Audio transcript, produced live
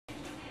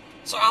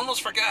So I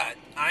almost forgot.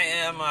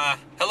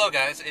 Hello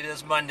guys, it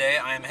is Monday.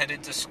 I am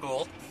headed to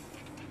school.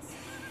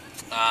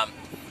 I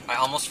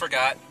almost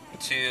forgot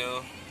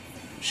to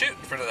shoot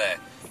for today.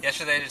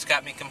 Yesterday just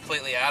got me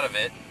completely out of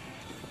it.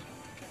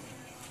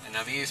 And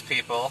now these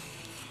people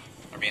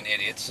are being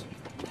idiots.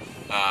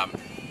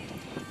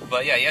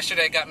 But yeah,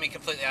 yesterday got me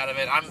completely out of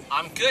it.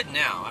 I'm good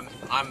now.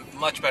 I'm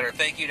much better.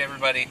 Thank you to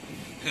everybody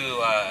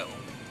who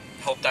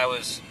hoped I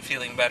was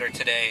feeling better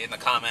today in the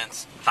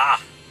comments.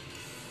 Ha!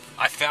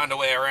 I found a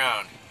way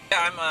around.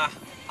 Yeah,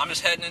 I'm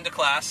just heading into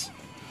class.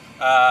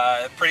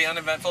 Pretty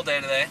uneventful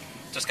day today.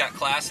 Just got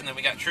class and then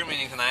we got troop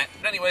meeting tonight.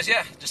 But anyways,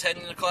 yeah, just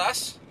heading into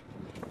class.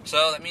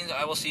 So that means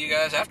I will see you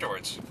guys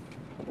afterwards.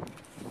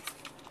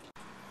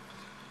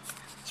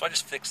 So I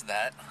just fixed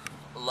that.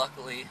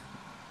 Luckily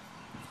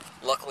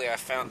I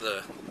found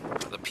the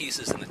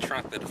pieces in the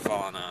trunk that had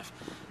fallen off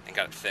and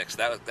got it fixed.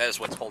 That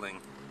is what's holding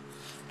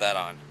that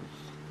on.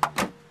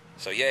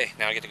 So yay,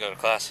 now I get to go to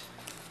class.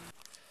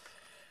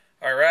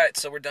 Alright,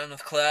 so we're done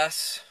with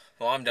class.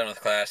 Well, I'm done with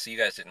class. You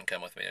guys didn't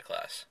come with me to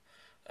class.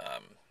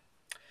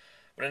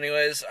 But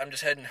anyways, I'm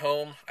just heading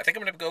home. I think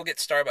I'm gonna go get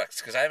Starbucks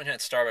because I haven't had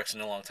Starbucks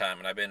in a long time,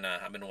 and I've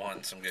been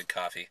wanting some good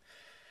coffee.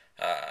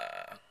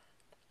 Yeah,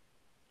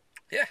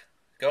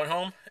 going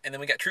home, and then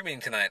we got troop meeting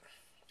tonight,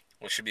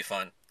 which should be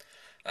fun.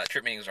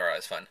 Troop meetings are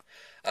always fun.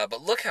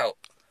 But look how,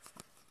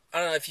 I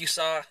don't know if you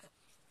saw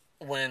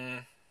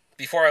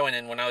before I went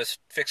in, when I was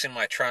fixing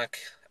my trunk,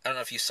 I don't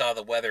know if you saw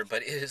the weather,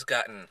 but it has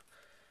gotten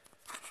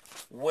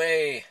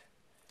way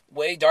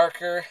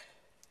darker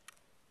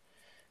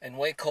and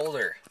way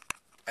colder.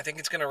 I think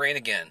it's going to rain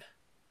again.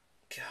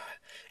 God,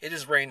 it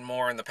has rained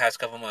more in the past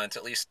couple months,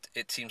 at least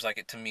it seems like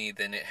it to me,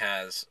 than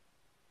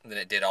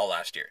it did all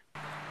last year.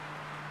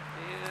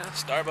 Yeah,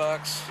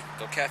 Starbucks,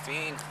 go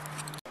caffeine.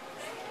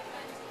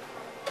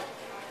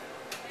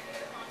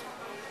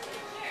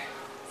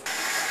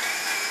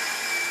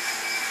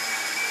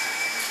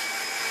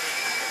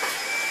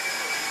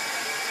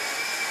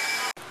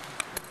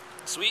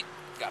 Sweet,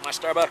 got my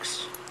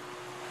Starbucks.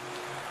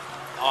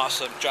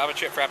 Awesome, Java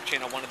Chip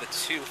Frappuccino, one of the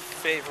two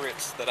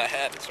favorites that I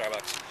had at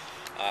Starbucks.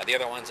 The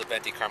other one's a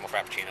venti caramel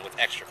Frappuccino with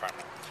extra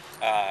caramel.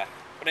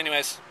 But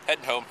anyways,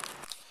 heading home.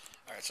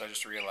 Alright, so I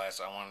just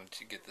realized I wanted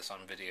to get this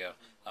on video.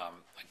 I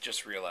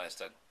just realized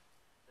that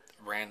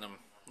random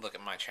look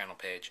at my channel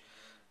page.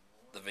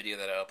 The video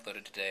that I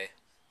uploaded today,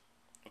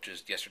 which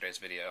is yesterday's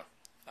video,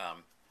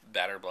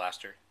 Batter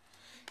Blaster,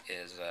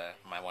 is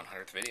my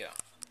 100th video.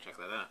 Check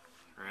that out.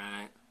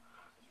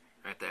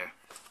 Right there.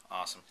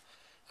 Awesome.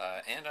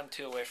 And I'm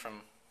 2 away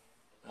from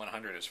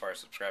 100 as far as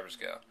subscribers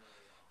go.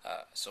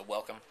 So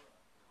welcome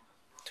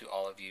to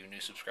all of you new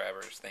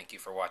subscribers. Thank you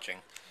for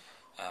watching.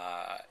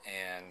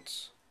 And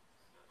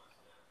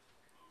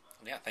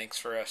yeah, thanks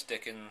for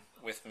sticking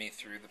with me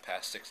through the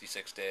past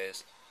 66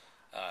 days.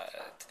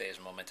 Today is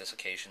a momentous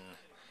occasion,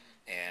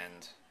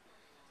 and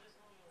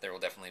there will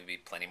definitely be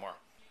plenty more.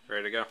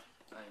 Ready to go?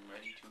 I'm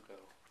ready to go.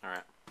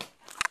 Alright.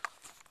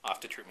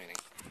 Off to troop meeting.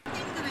 The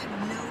thing that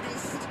I've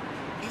noticed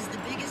is the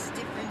biggest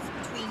difference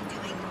between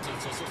doing...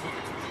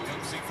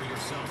 Come see for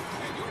yourself.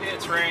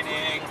 It's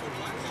raining.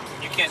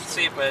 You can't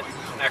see it, but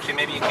actually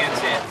maybe you can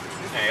see it.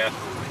 There you go.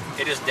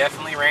 It is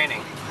definitely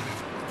raining.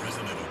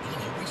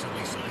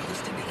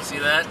 See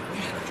that?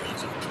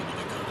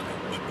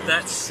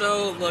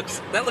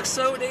 That looks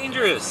so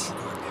dangerous.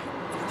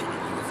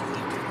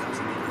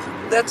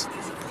 That's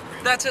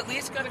at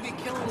least got to be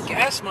killing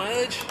gas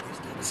mileage.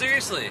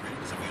 Seriously.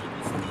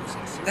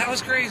 That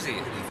was crazy.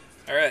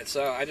 Alright,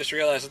 so I just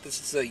realized that this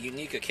is a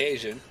unique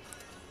occasion,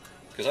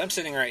 because I'm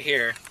sitting right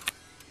here,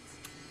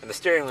 and the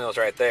steering wheel's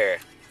right there.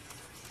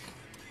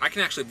 I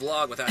can actually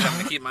vlog without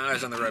having to keep my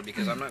eyes on the road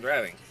because I'm not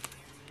driving.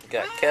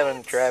 Got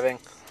Kevin driving,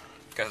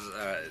 because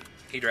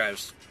he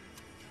drives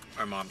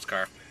our mom's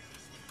car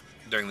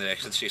during the day,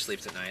 since she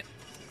sleeps at night.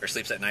 Or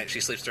sleeps at night, she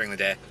sleeps during the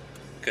day,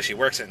 because she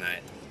works at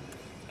night.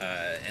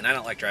 And I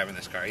don't like driving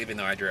this car, even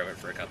though I drove it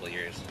for a couple of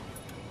years.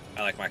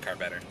 I like my car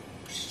better,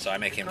 so I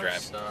make him drive.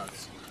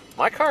 Sucks.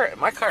 My car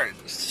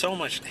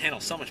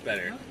handles so much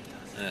better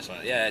than this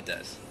one. Yeah, it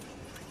does.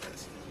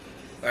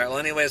 Alright, well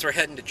anyways, we're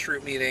heading to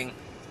troop meeting.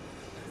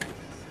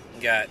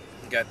 Got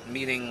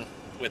meeting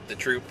with the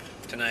troop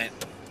tonight.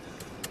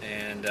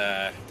 And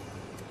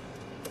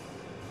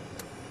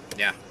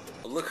yeah.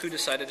 Look who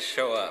decided to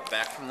show up,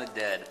 back from the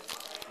dead.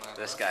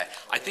 This guy.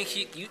 I think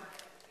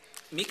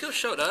Miko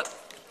showed up.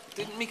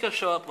 Didn't Miko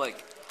show up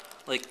like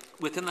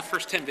within the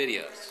first 10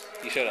 videos?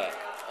 He showed up.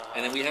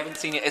 And then we haven't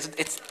seen you.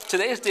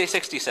 Today is day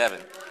 67,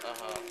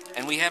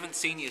 and we haven't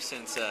seen you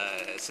since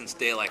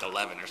day like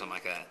 11 or something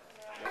like that.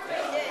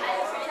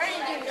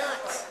 Trying to do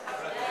nuts.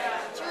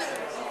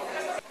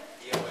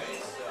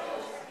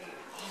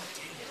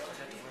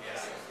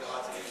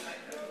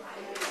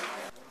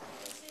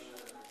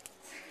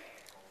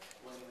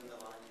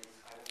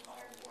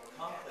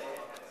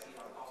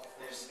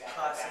 There's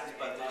classes,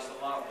 but there's a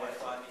lot of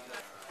Wi-Fi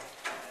because...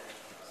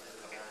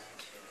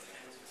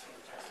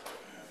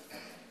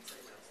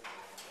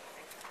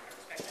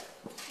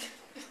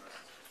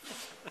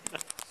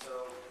 So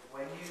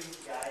when you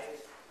guys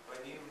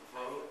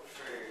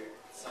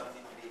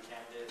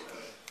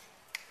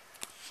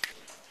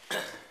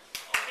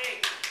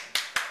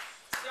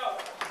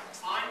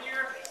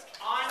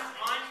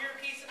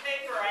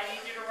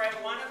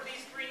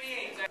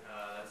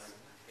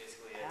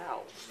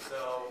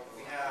So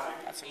we have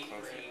That's some 8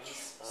 close.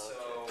 rings.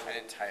 So I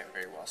didn't tie it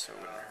very well, so it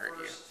wouldn't hurt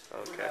you.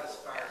 Okay.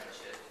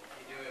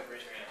 you do it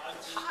Richmond.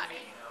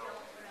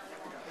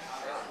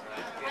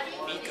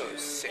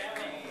 Miko's sick.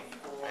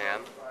 I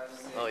am?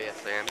 Oh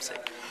yes, I am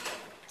sick.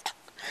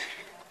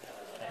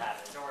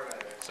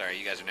 Sorry,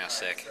 you guys are now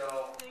sick.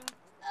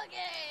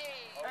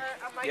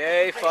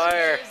 Yay,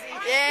 fire!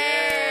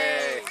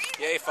 Yay!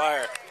 Yay,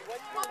 fire!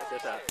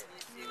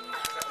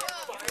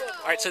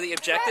 All right, so the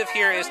objective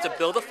here is to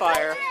build a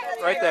fire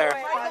right there,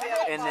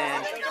 and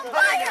then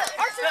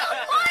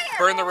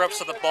burn the rope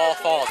so the ball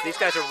falls. These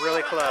guys are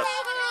really close.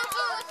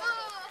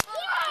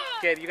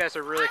 Gabe, you guys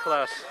are really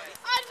close.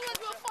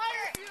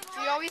 Do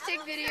you always take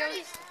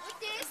videos?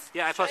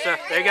 Yeah, I posted.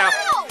 There you go.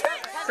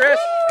 Chris,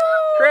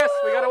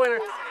 we got a winner.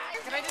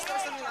 Can I just throw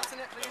something else in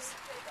it, please?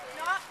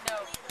 No.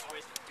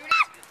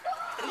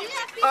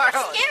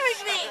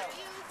 Scares me.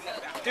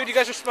 Dude, you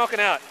guys are smoking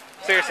out.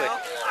 Seriously. I'm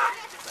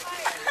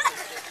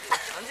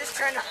just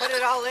trying to put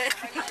it all in.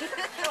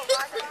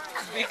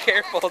 Be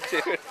careful,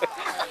 dude.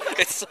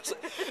 It's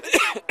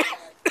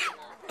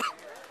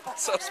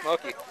so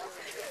smoky.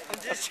 I'm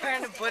just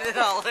trying to put it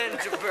all in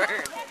to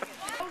burn.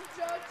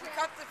 We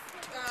caught the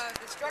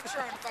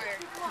structure on fire.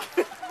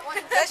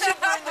 That should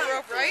burn the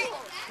rope, right?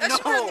 That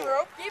should burn the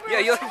rope. Yeah,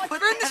 you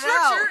Burn the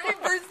structure,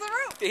 it burns the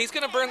rope. he's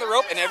gonna burn the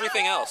rope and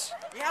everything else.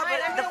 Yeah,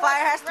 but the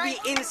fire has to be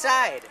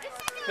inside.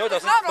 No, it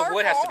doesn't. not The our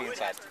wood has to fault. be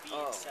inside.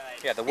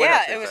 Yeah, the wood has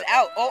Yeah, to be it was inside.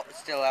 out. Oh, it's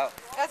still out.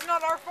 That's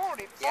not our fault.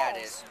 It Yeah, falls.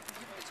 it is.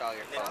 It's all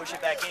your Then fault. push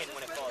it back in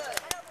when it falls.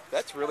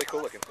 That's really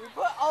cool looking. We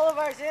put all of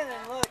ours in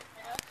and look.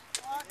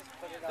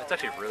 That's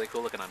actually really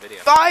cool looking on video.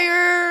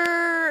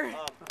 Fire!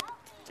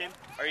 Tim,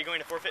 are you going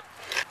to forfeit?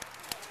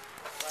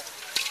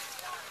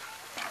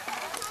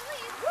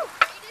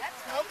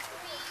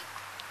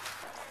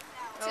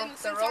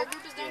 Since our group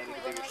is done, can we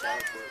go now?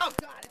 Oh,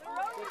 God.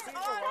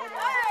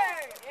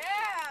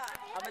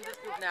 Yeah. I'm in this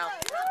group now.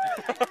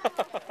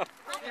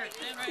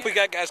 We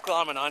got guys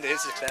climbing onto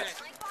his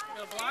success.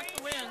 It'll block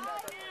the wind,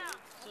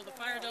 so the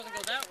fire doesn't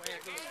go that way,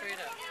 it goes straight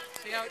up.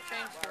 See how it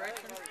changed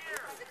direction?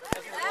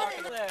 As we're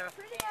walking there.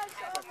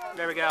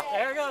 There we go.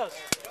 There it goes.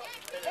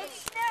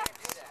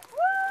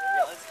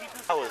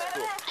 That was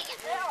cool.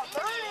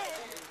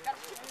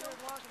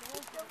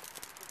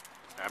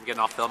 I'm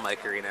getting off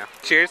filmmaker now.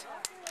 Cheers.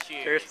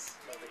 Cheers.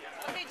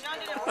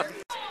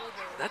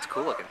 That's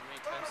cool looking. How many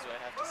times do I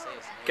have to say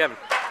his name? Kevin,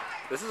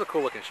 this is a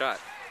cool looking shot.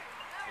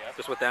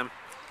 Just with them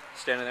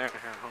standing there. Here,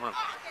 hold on.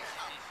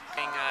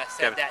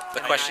 Kevin, the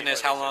question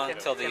is how long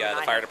until the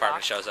fire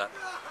department shows up?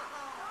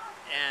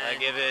 And I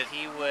give it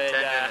he would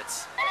 10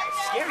 minutes.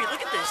 Scary,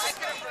 look at this.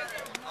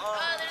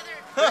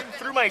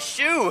 Through my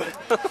shoe.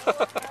 I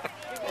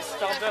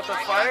stomped up the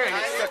fire and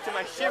it stuck to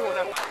my shoe when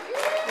I'm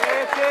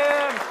Hey,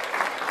 Tim!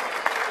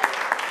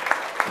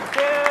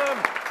 Tim!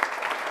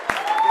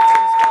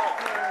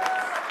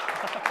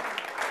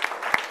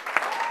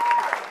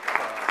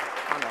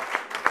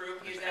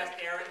 He's asked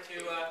Aaron to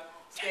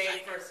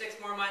stay for 6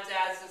 more months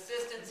as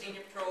assistant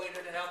senior patrol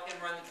leader to help him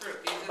run the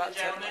troop. These are the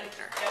gentlemen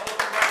that will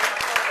be running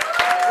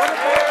our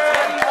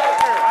program.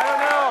 I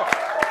don't know.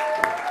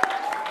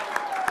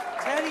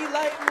 Teddy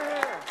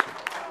Lightner.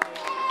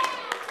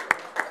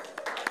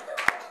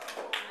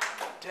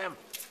 Tim.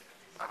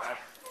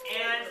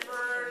 And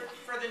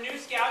for the new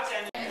scouts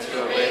and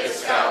To obey the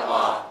scout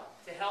law.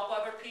 to help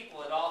other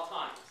people at all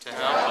times. To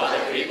help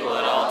other people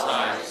at all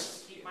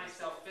times. Keep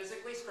myself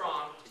physically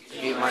strong.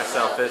 Keep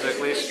myself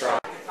physically strong.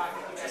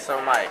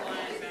 So, Mike,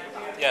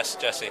 Yes,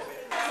 Jesse.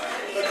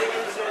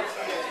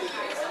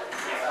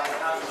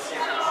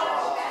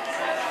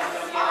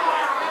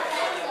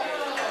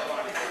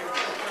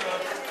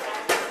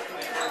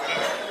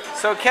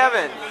 So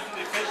Kevin,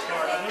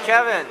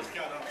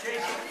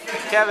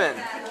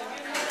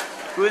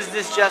 who is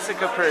this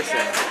Jessica person?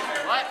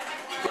 What?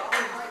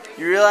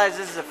 You realize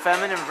this is a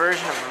feminine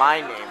version of my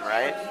name,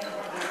 right?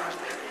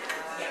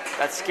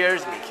 That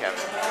scares me, Kevin.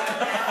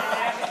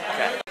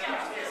 Okay.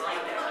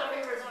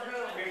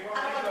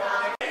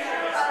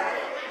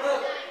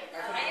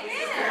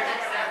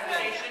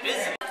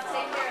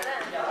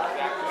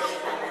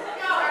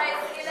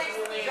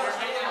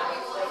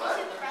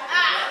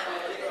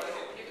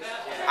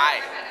 Hi.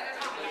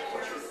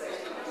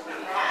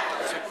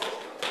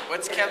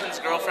 What's Kevin's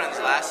girlfriend's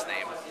last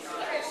name?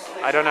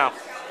 I don't know.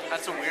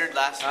 That's a weird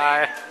last name.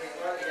 Hi.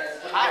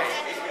 Hi.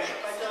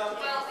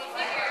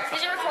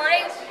 Is it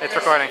recording? It's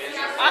recording.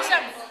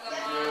 Awesome.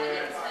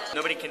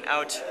 Nobody can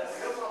out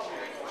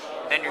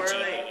energy.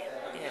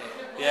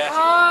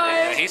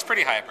 Yeah. He's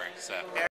pretty hyper, so.